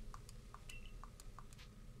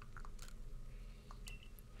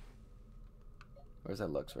 Where's that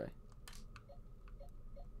Luxray?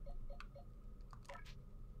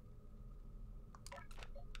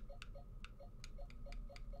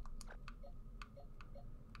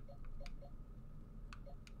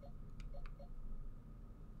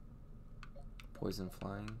 Poison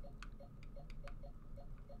flying.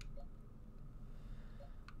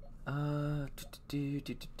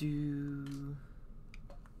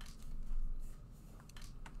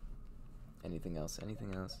 Anything else?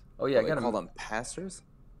 Anything else? Oh yeah, I got call them pastors.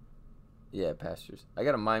 Yeah, pastures. I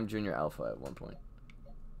got a Mime Junior Alpha at one point.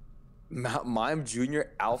 Mime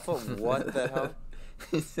Junior Alpha? What the hell?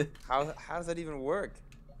 How does that even work?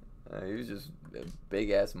 He was just a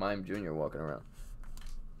big ass Mime Junior walking around.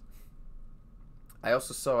 I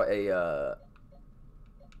also saw a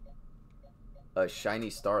shiny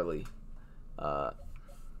Starly,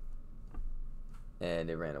 and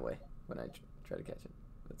it ran away when I tried to catch it.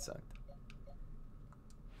 That sucked.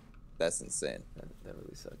 That's insane. That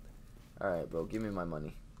really sucked. Alright, bro, give me my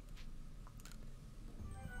money.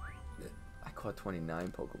 I caught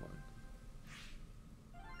 29 Pokemon.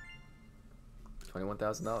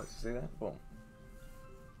 $21,000. See that? Boom.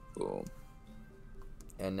 Boom.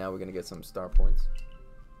 And now we're gonna get some star points.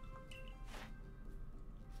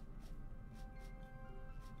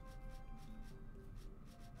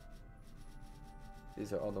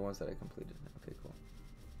 These are all the ones that I completed. Okay, cool.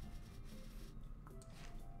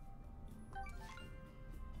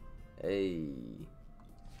 Hey.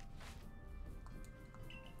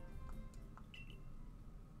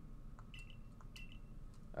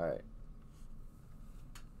 Alright.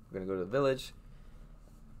 We're gonna go to the village.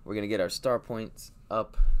 We're gonna get our star points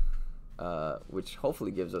up, which hopefully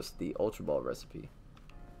gives us the Ultra Ball recipe.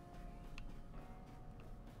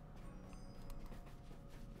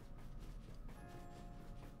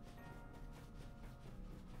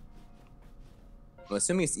 I'm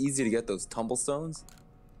assuming it's easy to get those tumblestones.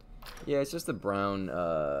 Yeah, it's just the brown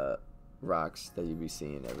rocks that you'll be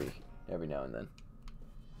seeing every now and then.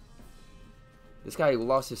 This guy who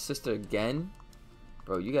lost his sister again,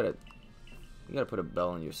 bro. You gotta put a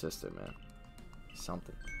bell on your sister, man.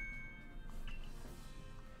 Something.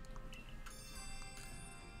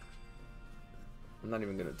 I'm not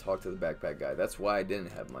even gonna talk to the backpack guy. That's why I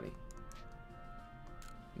didn't have money.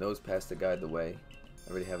 Nose pass to guide the way. I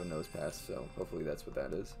already have a nose pass, so hopefully that's what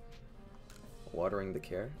that is. Watering the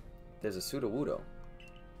care. There's a Sudowoodo.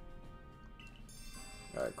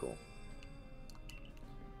 Alright, cool.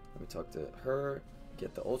 Let me talk to her.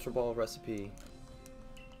 Get the Ultra Ball recipe.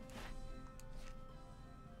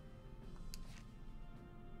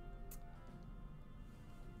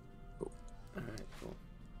 Alright, cool.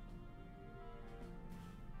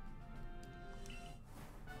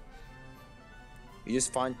 You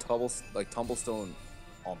just find tumblestone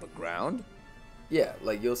on the ground? Yeah,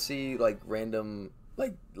 like you'll see like random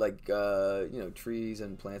you know, trees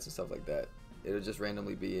and plants and stuff like that. It'll just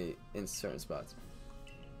randomly be in certain spots.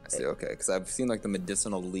 I see, okay, because I've seen like the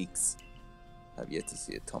medicinal leeks. I've yet to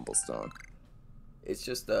see a tumblestone. It's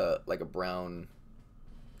just like a brown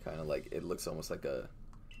kind of like, it looks almost like a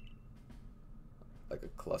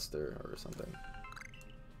cluster or something.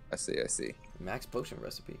 I see. Max potion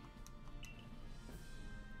recipe.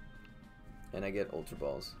 And I get Ultra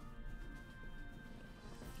Balls.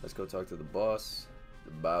 Let's go talk to the boss.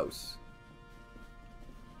 The boss.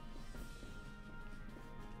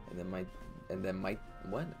 And then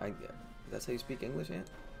what? That's how you speak English, yeah?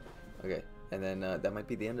 Okay. And then that might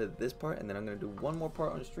be the end of this part, and then I'm gonna do one more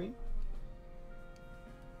part on the stream.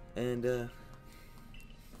 And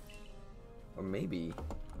Or maybe...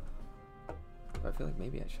 I feel like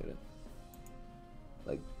maybe I shouldn't.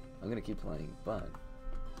 Like, I'm gonna keep playing, but...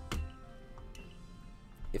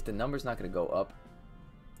 if the number's not gonna go up,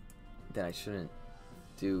 then I shouldn't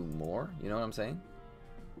do more. You know what I'm saying?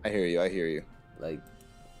 I hear you. I hear you. Like,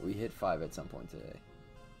 we hit 5 at some point today.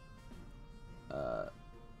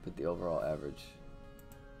 But the overall average...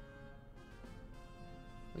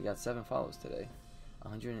 we got 7 follows today.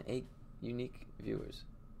 108 unique viewers.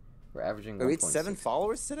 We're averaging 1.6. Wait, 7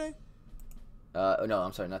 followers today? No,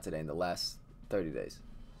 I'm sorry, not today. In the last 30 days.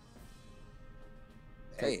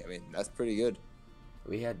 Hey, I mean, that's pretty good.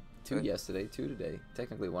 We had 2 yesterday, 2 today.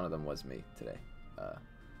 Technically, one of them was me today.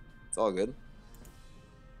 It's all good.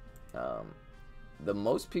 The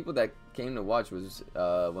most people that came to watch was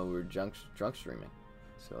when we were drunk streaming.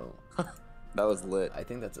 So that was lit. I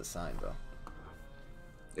think that's a sign, bro.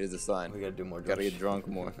 It is a sign. We gotta do more. Gotta get drunk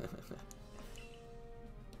more.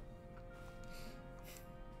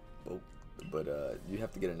 But you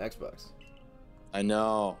have to get an Xbox. I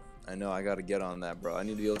know. I gotta get on that, bro. I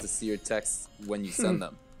need to be able to see your texts when you send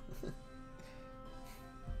them.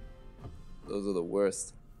 Those are the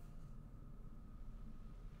worst.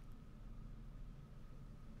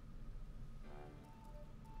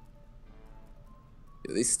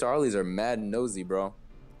 Yo, these Starlies are mad nosy, bro.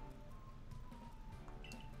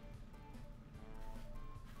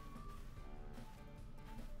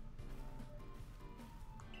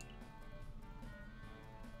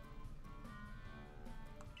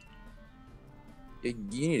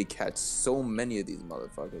 You need to catch so many of these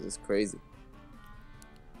motherfuckers. It's crazy.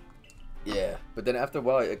 Yeah, but then after a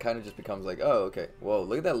while, it kind of just becomes like, oh, okay. Whoa,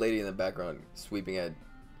 look at that lady in the background sweeping at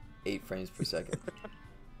 8 frames per second.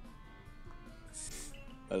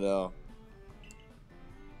 I know.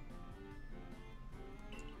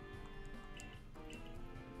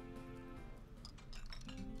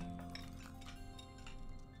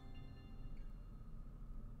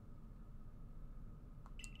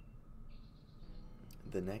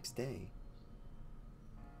 The next day,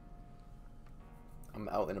 I'm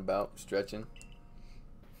out and about stretching.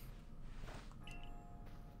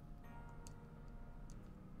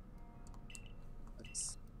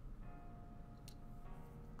 Nice.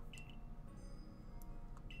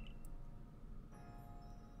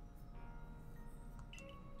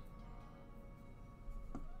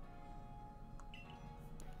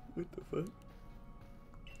 What the fuck?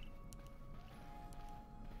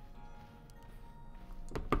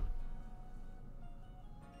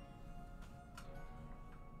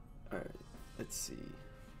 Alright, let's see.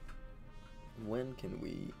 When can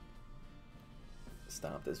we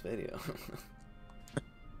stop this video?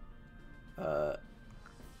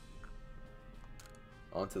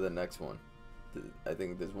 On to the next one. I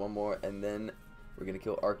think there's one more, and then we're gonna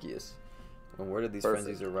kill Arceus. And where did these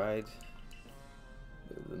frenzies arrive?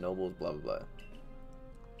 The nobles, blah blah blah.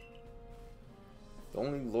 The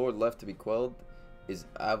only lord left to be quelled is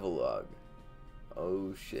Avalog.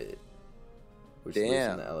 Oh shit. Which lives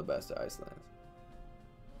in the Alabaster Icelands.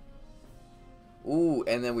 Ooh,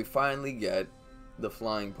 and then we finally get the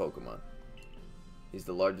flying Pokemon. He's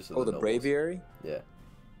the largest of the nobles. Oh, the Braviary? Yeah.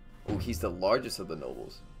 Ooh, he's the largest of the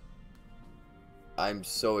nobles. I'm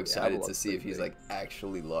so excited to see if he's like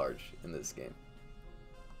actually large in this game.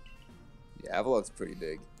 Yeah, Avalok's pretty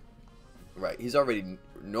big. Right, he's already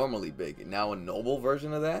normally big. Now a noble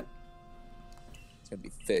version of that? It's gonna be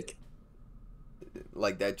thick.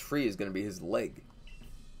 Like that tree is gonna be his leg.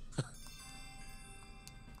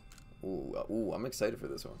 Ooh, I'm excited for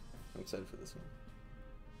this one.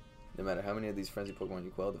 No matter how many of these frenzy Pokemon you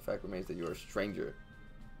quell, the fact remains that you are a stranger.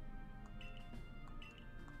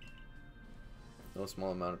 No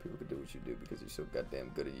small amount of people could do what you do because you're so goddamn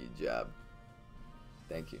good at your job.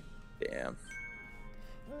 Thank you. Damn.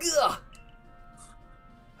 Gah!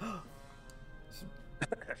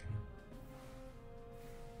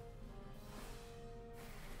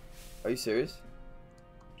 Are you serious?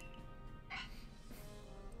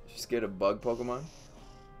 She scared of bug Pokemon?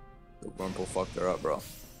 The Wurmple fucked her up, bro.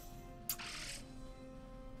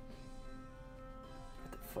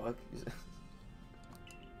 What the fuck?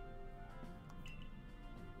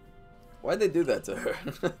 Why'd they do that to her?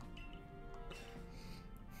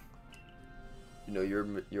 You know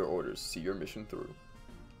your orders. See your mission through.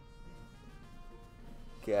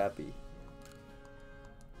 Cappy.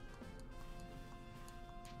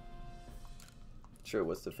 Sure,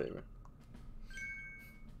 what's the favor?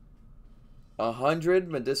 100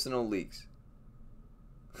 medicinal leaks.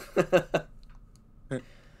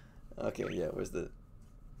 Okay, yeah, where's the...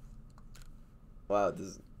 Wow,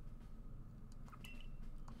 this...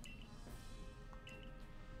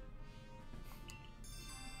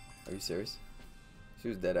 Are you serious? She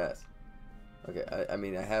was dead ass. Okay, I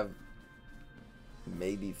mean, I have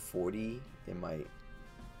maybe 40 in my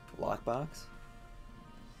lockbox.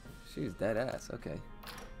 She was dead ass. Okay.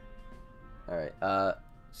 Alright,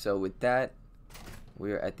 so with that,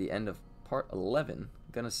 we're at the end of part 11.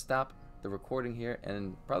 Gonna stop the recording here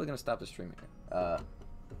and probably gonna stop the stream here.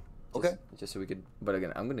 Okay. Just so we could, but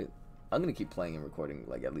again, I'm gonna keep playing and recording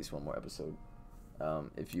like at least one more episode,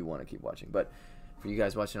 if you want to keep watching. But for you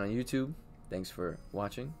guys watching on YouTube, thanks for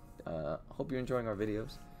watching. Hope you're enjoying our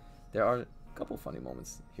videos. There are a couple funny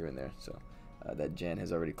moments here and there, so that Jan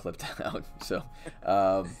has already clipped out. So,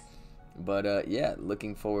 yeah,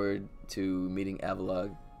 looking forward to meeting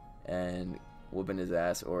Avalog and whooping his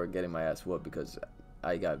ass or getting my ass whooped because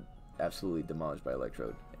I got absolutely demolished by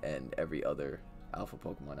Electrode and every other alpha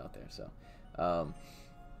Pokemon out there. So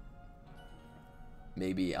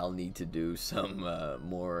maybe I'll need to do some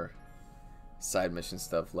more side mission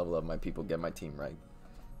stuff, level up my people, get my team right,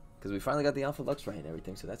 because we finally got the Alpha Lux right and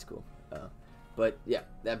everything, so that's cool. But yeah,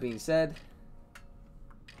 that being said,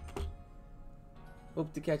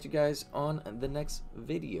 hope to catch you guys on the next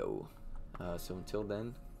video. So until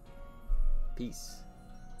then, peace.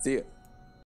 See ya.